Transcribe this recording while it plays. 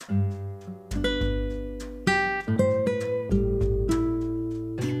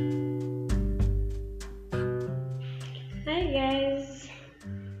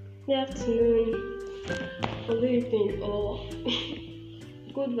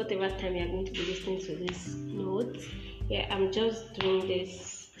whatever time you're going to be listening to this note. Yeah, I'm just doing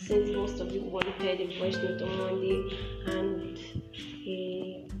this since most of you wanted a voice note on Monday and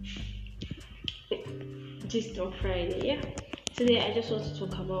a gist on Friday. Yeah, today I just want to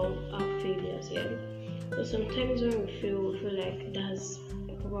talk about our failures. Yeah, so sometimes when we feel like that's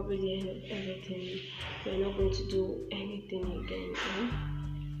probably the end of everything, we're not going to do anything again.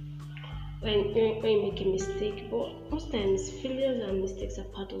 When you make a mistake, but most times failures and mistakes are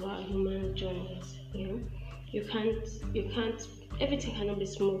part of our human journeys. You can't. Everything cannot be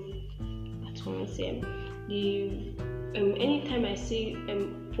smooth at once. Anytime I see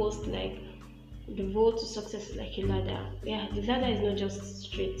post like the road to success is like a ladder. Yeah, the ladder is not just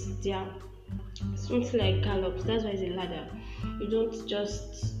straight. They are something like gallops. That's why it's a ladder. You don't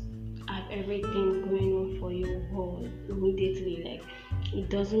just have everything going on for you all immediately. Like it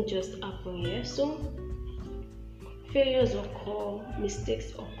doesn't just happen. Yeah. So failures occur,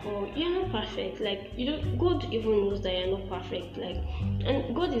 mistakes occur. You're not perfect. Like God even knows that you're not perfect. Like,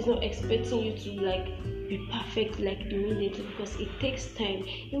 and God is not expecting you to like be perfect like immediately because it takes time.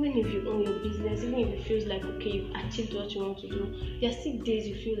 Even if you own your business, even if it feels like okay, you've achieved what you want to do, there are still days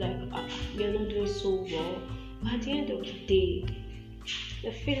you feel like you're not doing so well. But at the end of the day,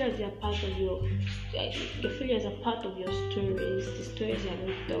 the failures are part of your stories, the stories you are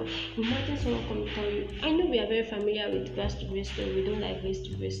going to tell. Imagine someone come and tell you, I know we are very familiar with grace to grace stories, we don't like grace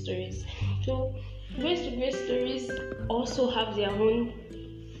to grace stories. So grace to grace stories also have their own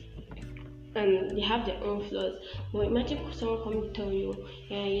flaws. But imagine someone coming to tell you,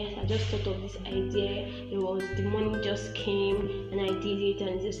 yes, I just thought of this idea, the money just came and I did it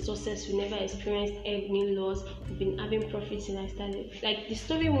and it's a success. We never experienced any loss, we've been having profits and I started. Like the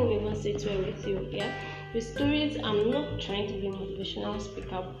story won't even sit well with you. Yeah, the stories, I'm not trying to be a motivational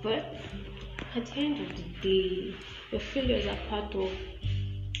speaker, but at the end of the day, your failures are part of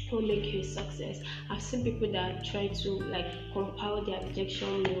what make you a success. I've seen people that try to like compile their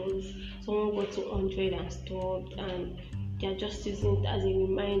rejection mails. Someone got to 100 and stopped, and they're just using it as a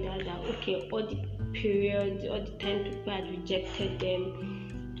reminder that okay, all the period, all the time people had rejected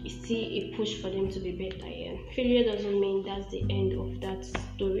them, it's still a push for them to be better. Yeah. Failure doesn't mean that's the end of that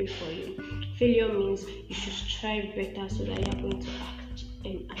story for you. Failure means you should strive better so that you're going to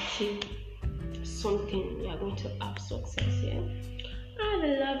achieve something. You're going to have success. Yeah. Have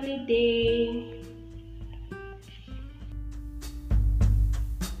a lovely day.